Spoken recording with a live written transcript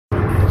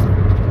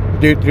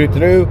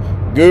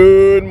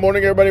Good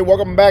morning, everybody.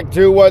 Welcome back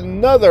to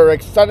another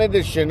exciting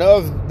edition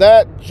of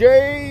That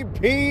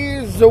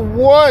JP's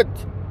What?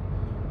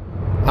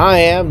 I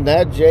am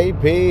That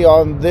JP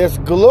on this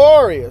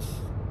glorious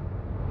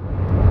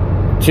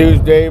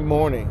Tuesday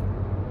morning.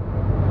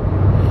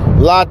 A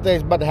lot of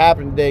things about to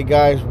happen today,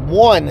 guys.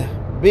 One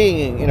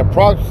being in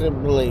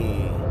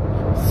approximately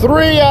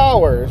 3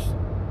 hours,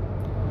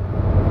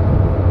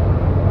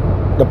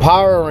 the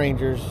Power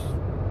Rangers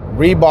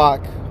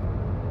Reebok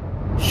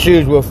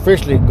shoes will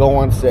officially go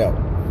on sale.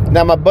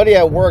 Now, my buddy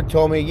at work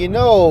told me, you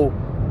know,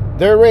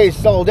 they're already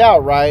sold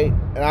out, right?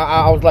 And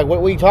I was like, what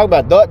are you talking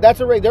about?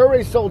 They're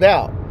already sold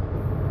out.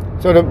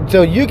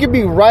 So you can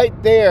be right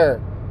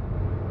there,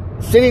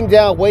 sitting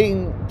down,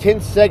 waiting 10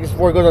 seconds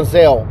before it goes on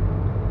sale.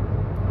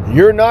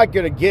 You're not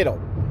going to get them.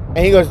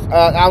 And he goes,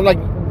 I'm like,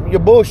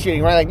 you're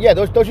bullshitting, right? Like, yeah,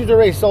 those shoes are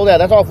already sold out.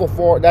 That's all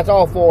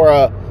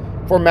for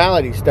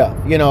formality stuff.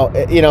 You know,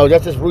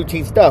 that's just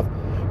routine stuff.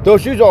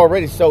 Those shoes are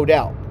already sold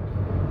out.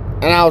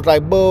 And I was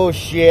like,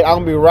 bullshit.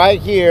 I'm going to be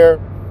right here,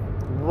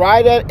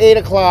 right at 8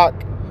 o'clock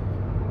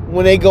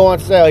when they go on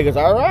sale. He goes,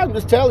 all right, I'm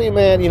just telling you,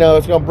 man,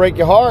 it's going to break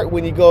your heart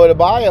when you go to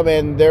buy them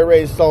and they're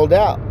already sold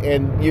out.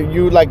 And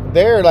you like,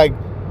 they're like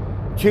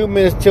 2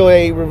 minutes till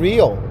they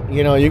reveal.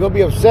 You're going to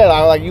be upset. I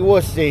was like, you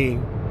will see.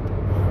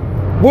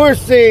 We'll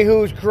see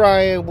who's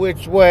crying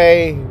which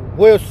way.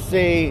 We'll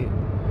see.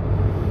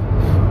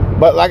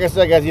 But like I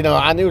said, guys,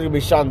 I knew it was going to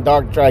be shot in the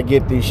dark to try to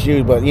get these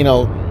shoes. But,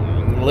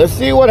 let's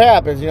see what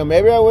happens.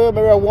 Maybe I will,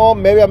 maybe I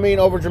won't. Maybe I'm being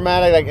over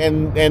dramatic, like,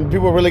 and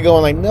people are really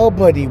going like,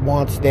 nobody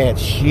wants that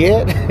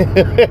shit.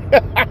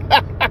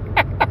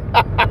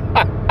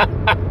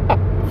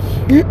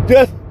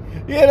 Just,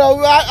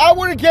 I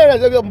wouldn't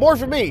care. More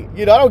for me.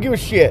 I don't give a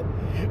shit.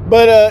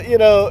 But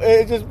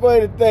it's just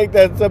funny to think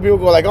that some people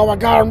go like, oh my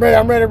God, I'm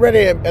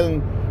ready.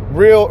 And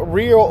real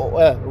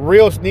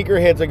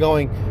sneakerheads are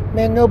going,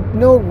 man, no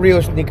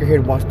real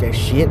sneakerhead wants that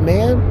shit,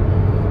 man.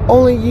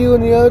 Only you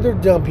and the other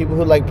dumb people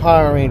who like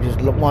Power Rangers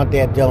want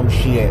that dumb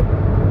shit.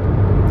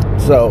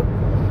 So,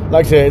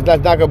 like I said, it's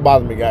not going to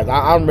bother me, guys.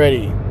 I'm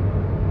ready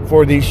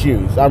for these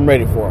shoes. I'm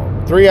ready for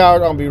them. 3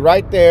 hours, I'm going to be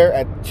right there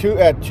at 2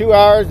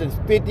 hours and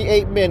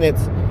 58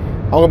 minutes.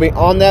 I'm going to be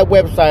on that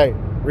website,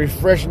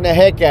 refreshing the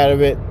heck out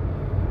of it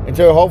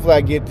until hopefully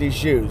I get these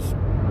shoes.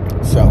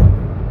 So,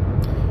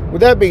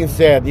 with that being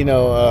said, it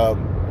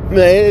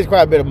is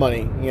quite a bit of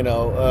money.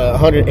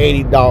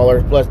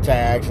 $180 plus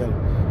tax and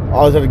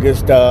all this other good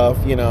stuff,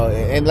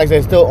 and like I said,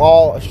 it's still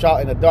all a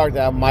shot in the dark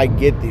that I might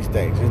get these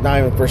things. It's not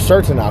even for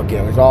certain I'll get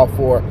them. It's all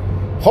for,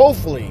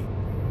 hopefully,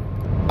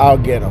 I'll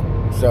get them.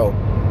 So,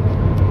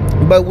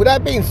 but with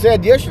that being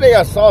said, yesterday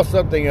I saw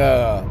something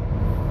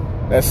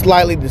that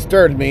slightly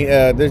disturbed me.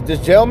 This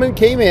gentleman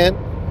came in.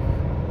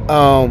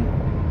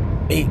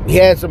 He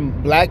had some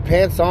black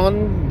pants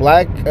on,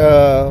 black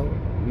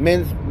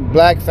men's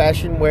black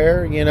fashion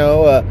wear.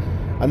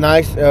 A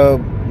nice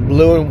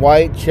blue and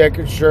white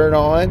checkered shirt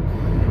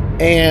on.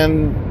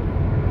 And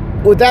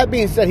with that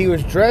being said, he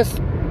was dressed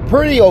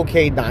pretty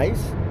okay,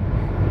 nice.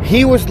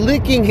 He was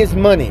licking his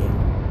money.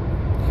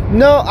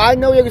 No, I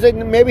know you're gonna say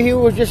maybe he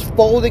was just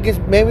folding his.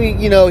 Maybe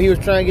he was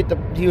trying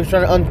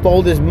to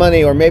unfold his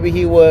money, or maybe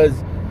he was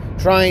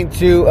trying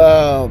to.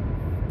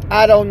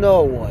 I don't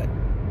know what.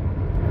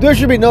 There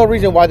should be no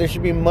reason why there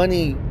should be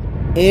money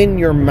in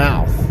your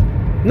mouth.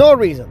 No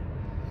reason,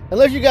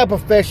 unless you got a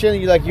profession.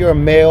 You're a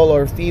male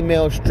or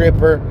female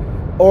stripper.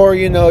 Or,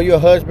 your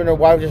husband or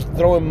wife just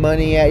throwing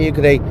money at you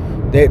because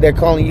they're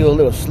calling you a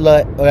little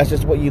slut. Or that's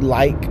just what you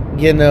like,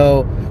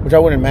 which I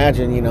wouldn't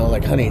imagine,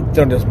 like, honey,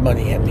 throw this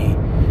money at me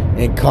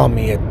and call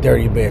me a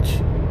dirty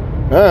bitch.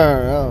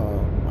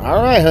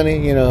 All right,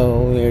 honey, you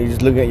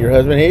just look at your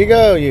husband. Here you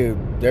go, you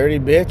dirty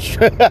bitch.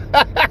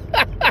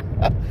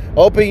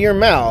 Open your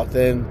mouth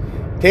and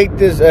take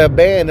this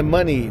band of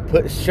money.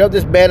 Shove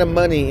this band of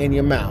money in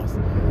your mouth.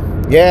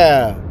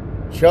 Yeah,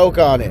 choke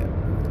on it.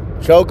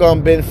 Choke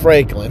on Ben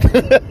Franklin.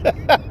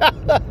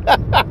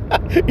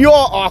 You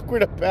all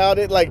awkward about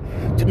it. Like,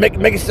 just make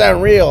it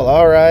sound real.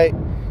 All right.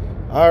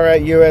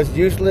 You're as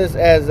useless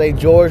as a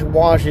George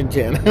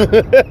Washington.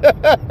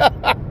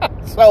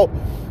 So,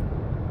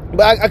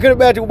 but I could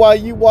imagine why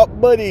you want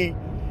money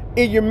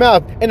in your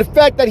mouth. And the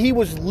fact that he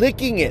was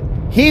licking it.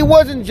 He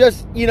wasn't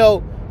just,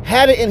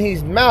 had it in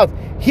his mouth.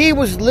 He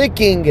was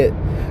licking it.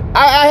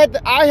 I had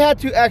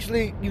to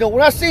actually,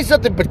 when I see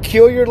something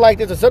peculiar like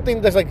this, or something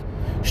that's like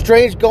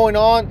strange going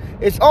on,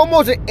 it's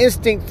almost an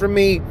instinct for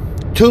me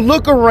to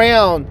look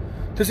around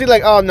to see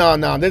like, oh no,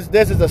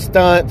 this is a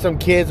stunt, some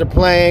kids are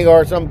playing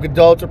or some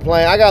adults are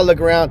playing. I gotta look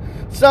around,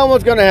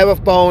 someone's gonna have a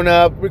phone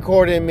up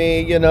recording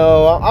me.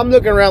 I'm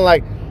looking around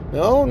like,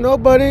 no,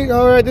 nobody.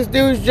 All right, this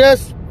dude's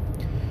just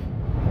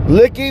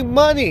licking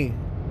money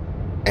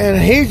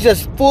and he's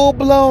just full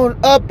blown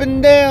up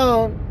and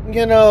down,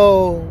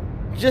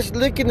 just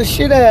licking the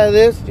shit out of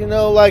this,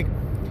 like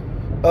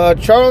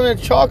Charlie and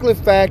the Chocolate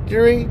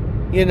Factory,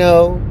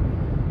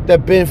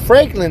 that Ben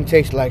Franklin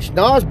tastes like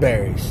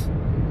schnozberries.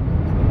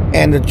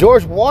 And the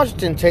George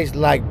Washington tastes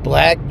like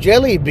black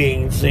jelly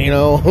beans, you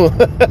know.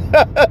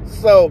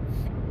 So,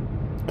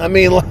 I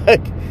mean,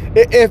 like,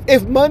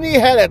 if money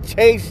had a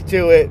taste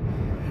to it,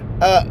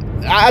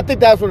 I think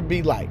that's what it'd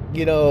be like,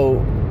 you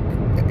know.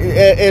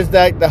 It's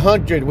like the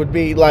 100 would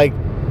be like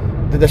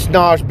the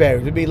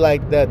Snozberries would be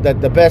like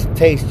the best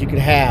taste you could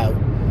have.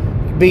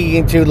 Being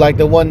into like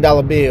the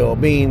 $1 bill,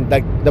 being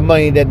like the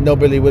money that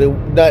nobody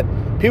would, that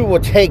people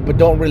would take but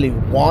don't really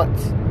want.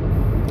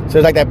 So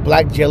it's like that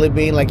black jelly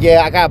bean, like,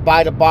 yeah, I gotta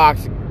buy the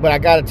box, but I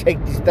gotta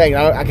take these things.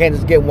 I can't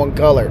just get one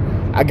color.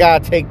 I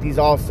gotta take these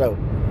also.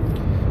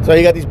 So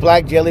you got these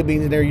black jelly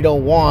beans in there you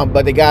don't want,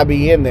 but they gotta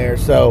be in there.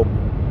 So,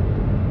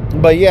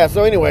 but yeah.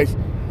 So anyways,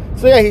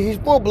 so yeah, he's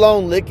full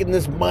blown licking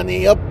this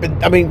money up,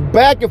 and I mean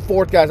back and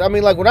forth, guys. I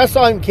mean, like when I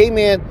saw him came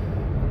in,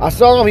 I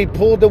saw him. He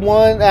pulled the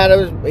one out of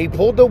his. He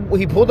pulled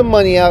the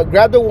money out,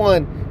 grabbed the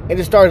one, and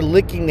just started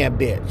licking that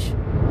bitch.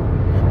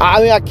 I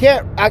mean, I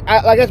can't.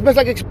 I like that's best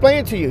I can explain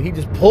it to you. He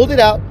just pulled it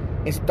out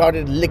and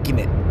started licking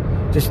it,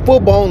 just full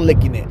blown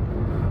licking it,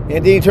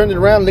 and then he turned it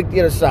around, and licked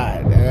the other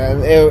side,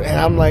 and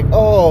I'm like,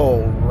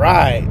 oh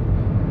right,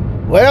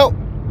 well,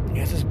 I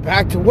guess it's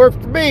back to work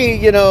for me,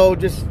 you know.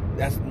 Just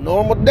that's a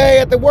normal day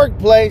at the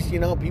workplace, you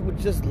know. People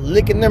just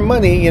licking their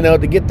money, you know,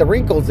 to get the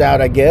wrinkles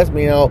out. I guess,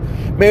 you know,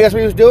 maybe that's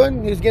what he was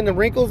doing. He was getting the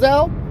wrinkles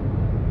out.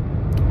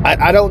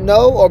 I don't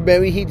know, or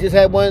maybe he just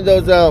had one of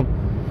those.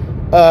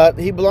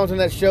 He belongs on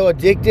that show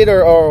Addicted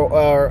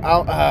or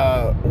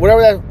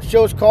whatever that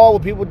show's called,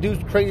 where people do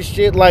crazy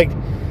shit, like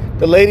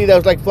the lady that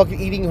was like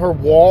fucking eating her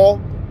wall,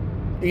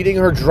 eating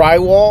her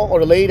drywall, or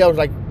the lady that was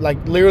like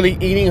literally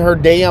eating her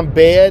damn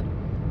bed.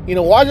 You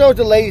know, why are those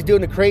the ladies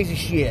doing the crazy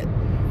shit?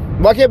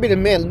 Why can't it be the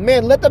men?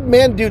 Man, let the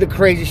men do the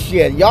crazy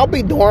shit. Y'all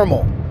be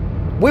normal.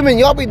 Women,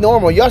 y'all be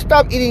normal. Y'all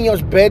stop eating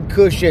your bed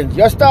cushions.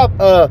 Y'all stop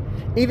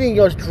eating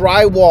your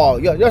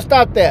drywall. Y'all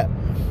stop that.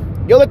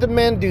 Y'all let the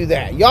men do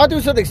that. Y'all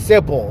do something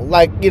simple,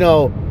 like, you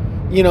know,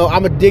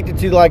 I'm addicted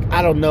to, like,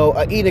 I don't know,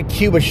 eating a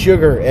cube of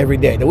sugar every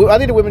day. I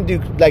think the women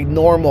do like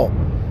normal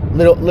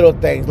little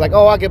things, like,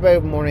 oh, I get up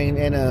every morning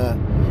and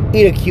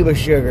eat a cube of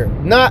sugar.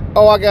 Not,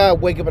 oh, I gotta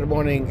wake up in the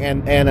morning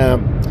and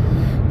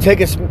take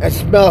a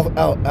smell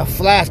of a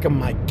flask of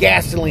my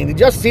gasoline. Did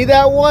y'all see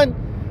that one?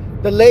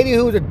 The lady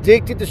who was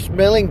addicted to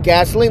smelling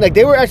gasoline, like,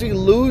 they were actually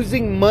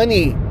losing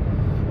money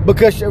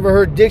because of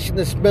her addiction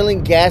to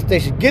smelling gas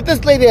station. Get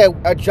this lady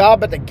a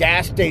job at the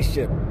gas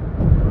station.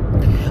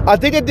 I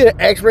think they did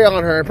an x-ray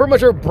on her, and pretty much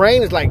her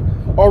brain is like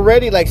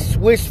already like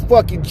Swiss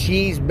fucking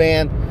cheese,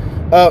 man.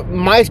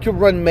 Mice could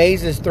run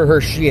mazes through her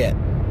shit.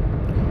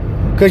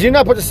 Because you're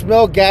not supposed to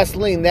smell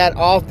gasoline that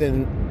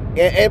often,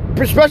 and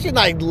especially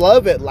like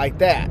love it like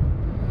that.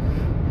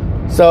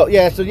 So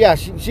yeah,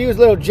 she was a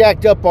little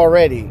jacked up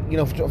already, you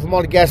know, from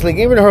all the gasoline.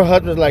 Even her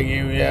husband's like,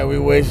 yeah, we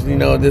wasted, you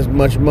know, this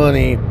much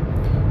money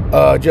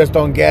just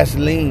on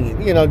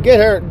gasoline. You know, get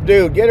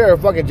her a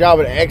fucking job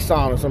at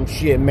Exxon or some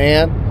shit,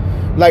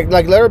 man. Like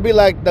let her be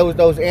like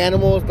those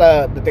animals,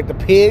 the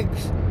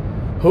pigs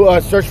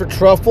who search for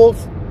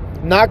truffles.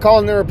 Not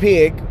calling her a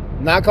pig,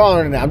 not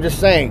calling her that. I'm just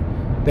saying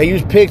they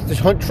use pigs to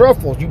hunt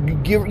truffles. You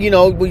give, you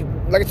know,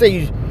 like I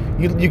say,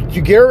 you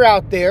get her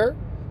out there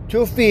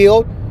to a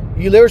field.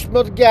 You let her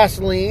smell the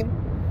gasoline,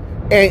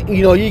 and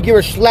you know, you give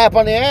her a slap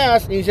on the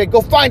ass, and you say, "Go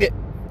find it,"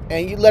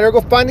 and you let her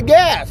go find the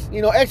gas.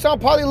 You know,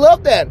 Exxon probably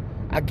loved that.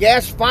 A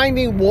gas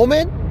finding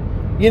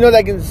woman, you know,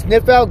 that can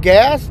sniff out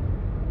gas.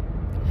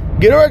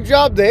 Get her a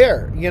job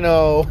there. You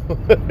know,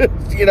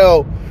 you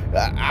know,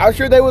 I'm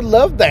sure they would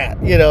love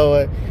that. You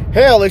know,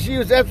 hell, if she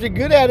was actually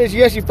good at it,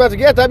 she actually found the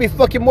gas, that'd be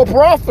fucking more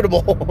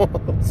profitable.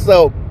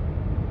 So,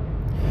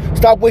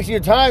 stop wasting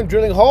your time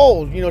drilling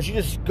holes. You know, she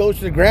just goes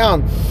to the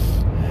ground.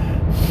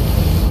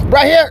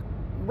 Right here.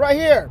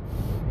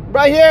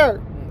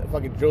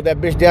 Fucking drill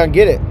that bitch down,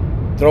 get it.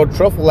 Throw a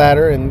truffle at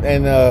her and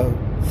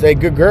say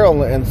good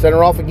girl and send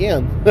her off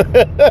again.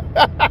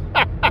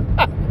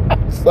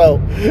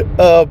 So,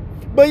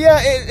 but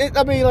yeah,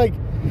 I mean, like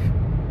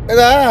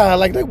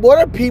what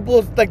are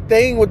people's like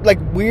thing with like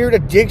weird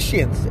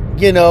addictions?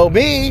 You know,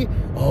 me,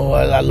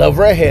 I love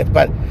redheads,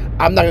 but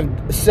I'm not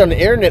gonna sit on the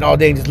internet all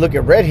day and just look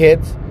at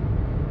redheads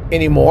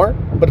anymore.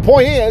 But the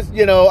point is,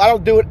 you know, I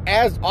don't do it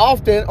as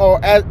often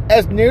or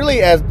as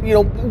nearly as, you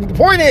know. The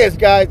point is,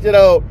 guys, you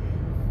know,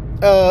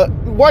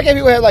 why can't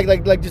people have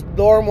like just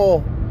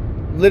normal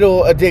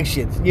little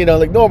addictions, you know,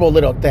 like normal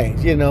little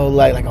things, you know,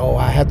 like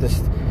I have this,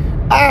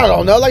 I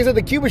don't know, like I said,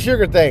 the Cuban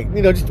sugar thing,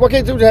 you know, just why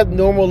can't people have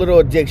normal little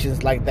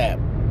addictions like that?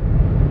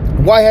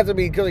 Why has it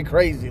be really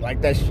crazy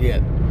like that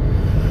shit?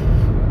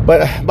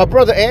 But my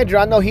brother Andrew,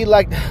 I know he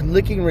liked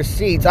licking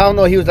receipts. I don't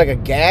know if he was like a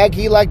gag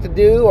he liked to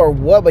do or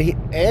what, but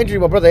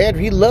my brother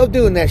Andrew, he loved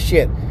doing that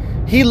shit.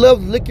 He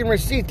loved licking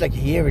receipts. Like,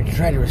 you ever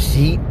tried a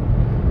receipt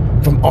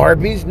from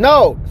Arby's?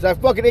 No, because I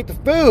fucking ate the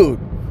food.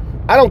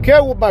 I don't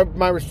care what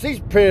my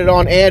receipt's printed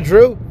on,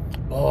 Andrew.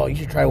 Oh, you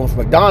should try one from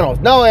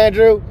McDonald's. No,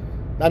 Andrew,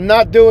 I'm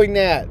not doing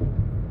that.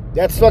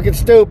 That's fucking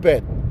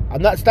stupid.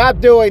 Stop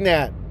doing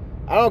that.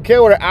 I don't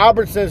care what an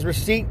Albertsons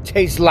receipt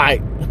tastes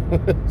like.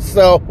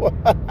 So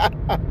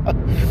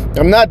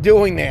I'm not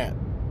doing that.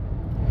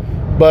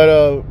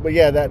 But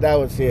yeah, that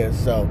was his.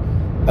 So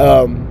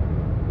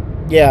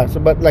yeah.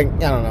 So but like I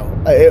don't know.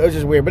 It was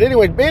just weird. But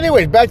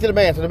anyways, back to the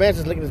man. So the man's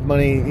just looking at his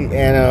money,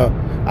 and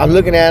I'm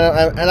looking at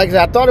him, and like I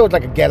said, I thought it was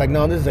like a gag. Like,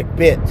 no, this is a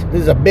bit.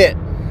 This is a bit.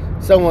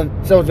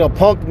 Someone's gonna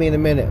punk me in a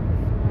minute.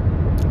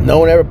 No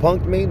one ever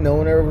punked me. No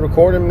one ever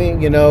recorded me.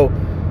 You know.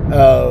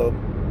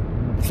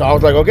 So I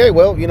was like, okay,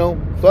 well, you know,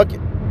 fuck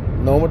it.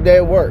 Normal day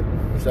at work.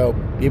 So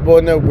people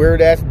in their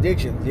weird ass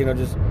addictions, you know,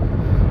 just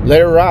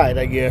let it ride,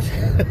 I guess.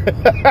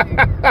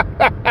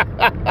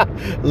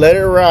 Let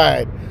it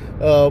ride.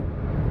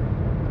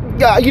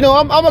 Yeah, you know,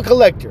 I'm a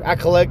collector. I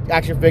collect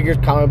action figures,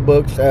 comic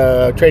books,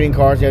 trading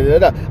cards.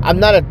 I'm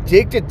not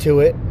addicted to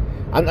it.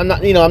 I'm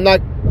not, you know, I'm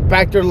not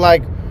back there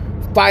like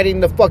fighting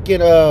the fucking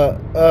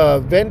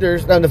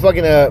vendors and the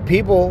fucking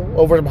people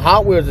over some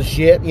Hot Wheels and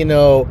shit, you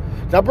know.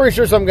 I'm pretty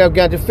sure some guys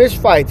got into fist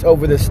fights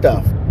over this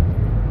stuff.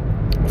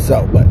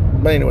 So, but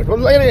anyways,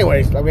 I'm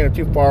getting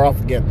too far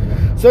off again.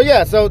 So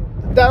yeah, so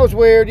that was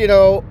weird, you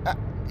know.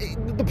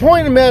 The point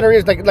of the matter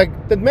is, like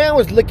the man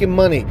was licking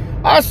money.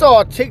 I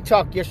saw a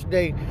TikTok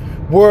yesterday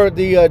where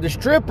the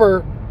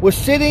stripper was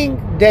sitting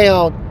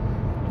down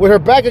with her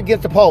back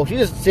against the pole. She's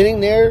just sitting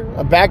there,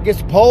 back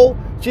against the pole.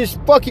 She's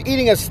fucking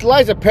eating a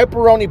slice of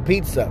pepperoni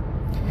pizza.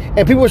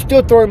 And people are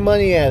still throwing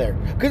money at her.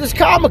 Because it's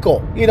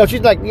comical. You know,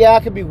 she's like, yeah, I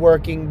could be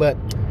working, but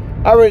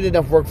I already did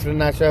enough work for the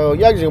night, so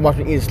y'all just gonna watch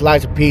me eat a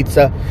slice of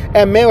pizza.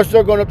 And man was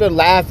still going up there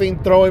laughing,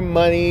 throwing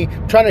money,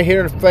 trying to hit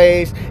her in the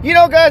face. You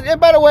know, guys,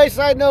 and by the way,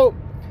 side note,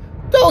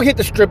 don't hit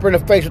the stripper in the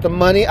face with the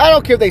money. I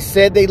don't care if they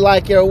said they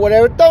like it or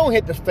whatever. Don't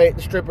hit the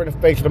stripper in the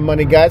face with the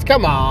money, guys.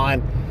 Come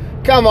on.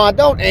 Come on,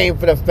 don't aim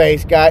for the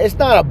face, guy. It's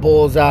not a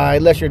bullseye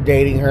unless you're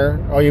dating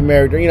her or you're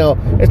married her. You know,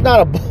 it's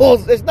not a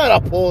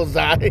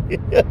bullseye.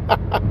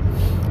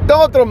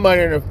 Don't throw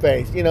money in her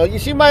face. You know,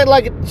 she might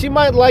like it. She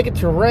might like it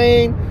to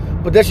rain,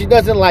 but then she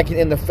doesn't like it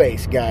in the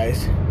face,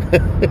 guys.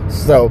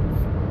 So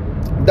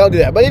don't do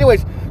that. But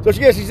anyways, so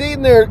she's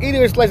eating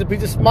her slice of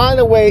pizza, smiling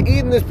away,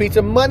 eating this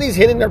pizza. Money's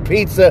hitting her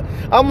pizza.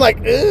 I'm like,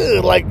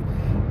 ugh,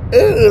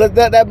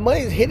 that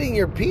money's hitting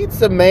your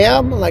pizza,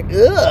 ma'am. I'm like,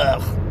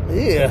 ugh.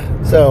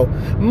 Yeah. So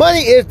money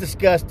is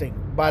disgusting,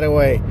 by the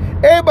way.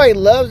 Everybody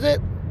loves it,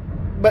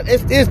 but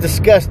it is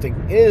disgusting.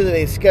 It is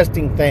a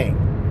disgusting thing.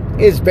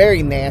 It's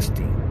very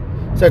nasty.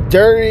 It's a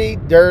dirty,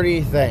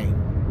 dirty thing.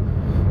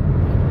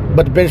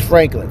 But the Ben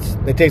Franklins,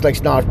 they taste like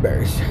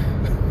snozberries.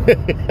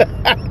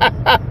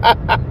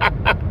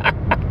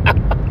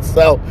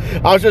 So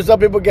I'm sure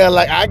some people got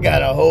like, I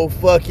got a whole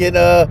fucking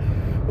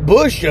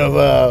bush of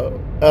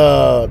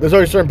there's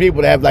only certain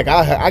people that have like,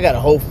 I got a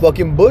whole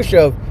fucking bush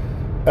of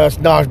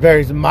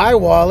snozberries in my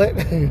wallet.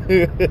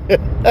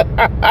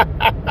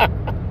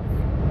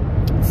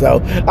 So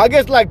I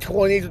guess like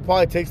 20s would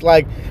probably takes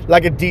like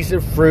a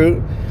decent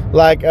fruit,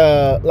 like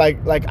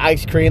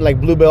ice cream, like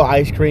Bluebell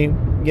ice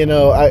cream, you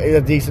know, a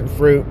decent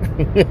fruit.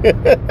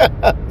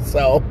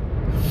 So,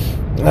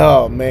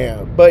 oh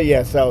man, but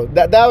yeah, so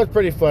that was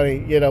pretty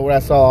funny, you know, when I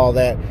saw all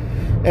that.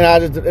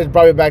 And it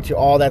brought me back to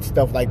all that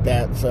stuff like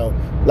that. So,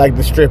 like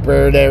the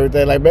stripper and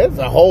everything. Like, man, it's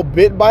a whole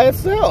bit by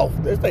itself.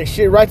 This thing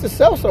shit writes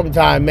itself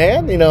sometime,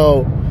 man. You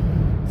know.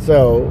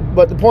 So,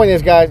 but the point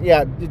is, guys,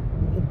 yeah,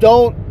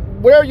 don't,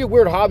 whatever your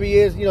weird hobby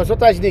is, you know,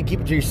 sometimes you need to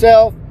keep it to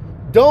yourself.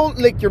 Don't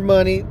lick your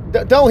money.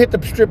 Don't hit the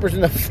strippers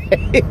in the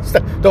face.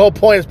 The whole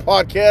point of this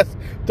podcast.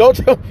 At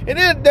the end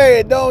of the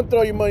day, don't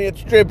throw your money at the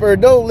stripper.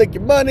 Don't lick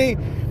your money.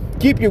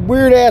 Keep your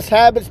weird ass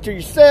habits to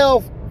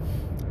yourself.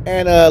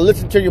 And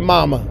listen to your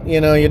mama, you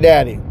know, your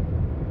daddy.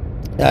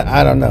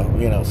 I don't know,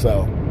 you know,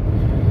 so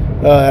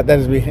that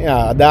is me.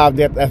 Now I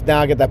get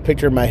that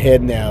picture in my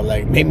head now.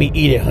 Like, make me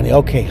eat it, honey.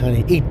 Okay,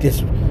 honey, eat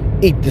this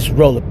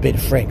roll of Ben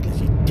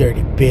Franklins, you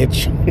dirty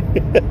bitch.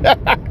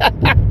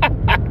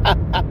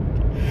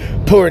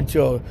 Put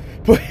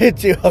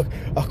into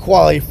a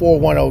quality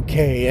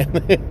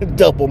 410k and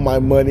double my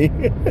money.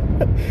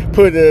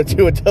 Put it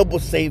to a double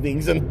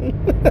savings and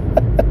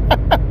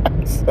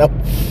so.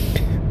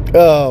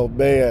 Oh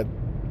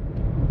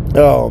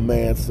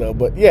man. So,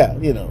 but yeah,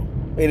 you know,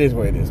 it is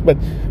what it is. But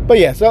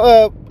yeah.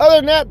 So, other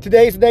than that,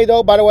 today's the day,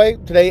 though. By the way,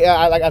 today,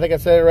 I think I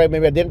said it right.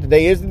 Maybe I didn't.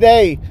 Today is the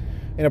day.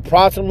 In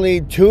approximately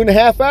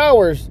 2.5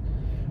 hours,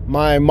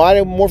 my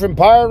Mighty Morphin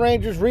Power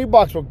Rangers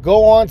Reeboks will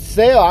go on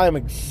sale. I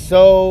am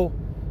so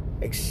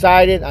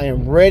excited. I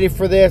am ready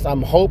for this.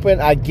 I'm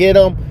hoping I get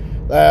them.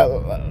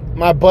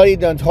 My buddy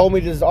done told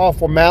me this is all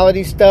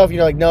formality stuff. You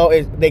know, like,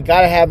 no, they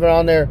gotta have it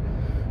on there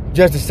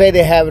just to say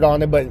they have it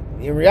on there, but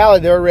in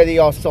reality, they're already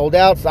all sold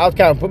out. So I was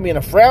kind of putting me in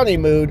a frowny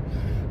mood.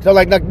 So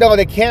like, no,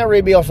 they can't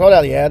really be all sold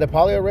out. Yeah, they're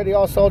probably already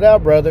all sold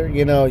out, brother.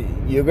 You know,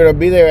 you're gonna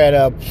be there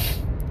at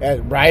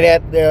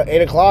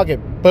 8 o'clock,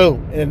 and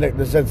boom, and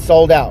it said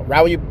sold out.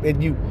 Right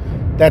when you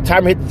that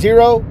timer hit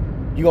 0,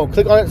 you gonna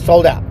click on it,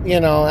 sold out.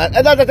 You know, and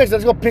that's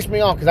gonna piss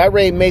me off because I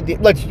already made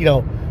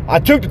I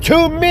took the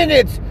 2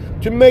 minutes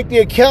to make the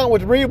account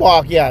with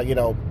Reebok. Yeah, you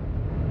know,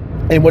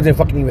 and it wasn't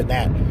fucking even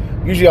that.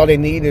 Usually all they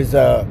need is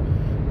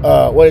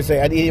what did it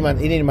say? He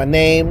needed my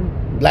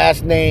name,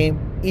 last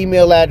name,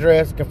 email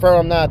address, confirm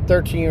I'm not a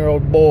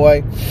 13-year-old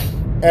boy,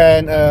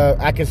 and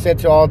I consent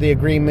to all the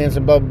agreements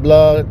and blah,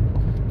 blah, blah.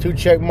 2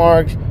 check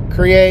marks,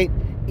 create,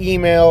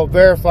 email,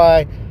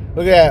 verify.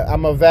 Look at that.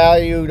 I'm a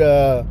valued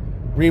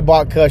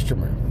Reebok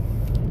customer.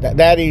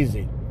 That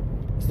easy.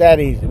 It's that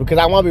easy. Because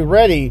I want to be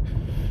ready.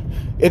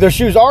 If their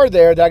shoes are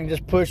there, that I can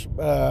just push,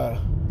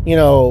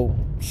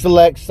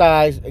 select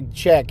size and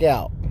check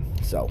out.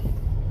 So,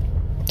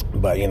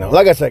 but,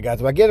 like I said, guys,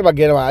 if I get them, I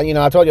get them.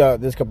 I told you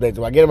this a couple days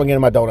ago. I get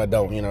them, I don't.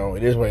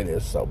 It is what it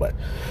is. So, but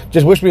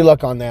just wish me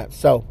luck on that.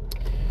 So,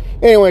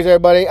 anyways,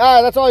 everybody,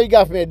 that's all you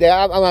got for me today.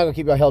 I'm not going to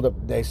keep y'all held up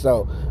today.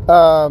 So,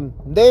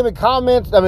 name and comments.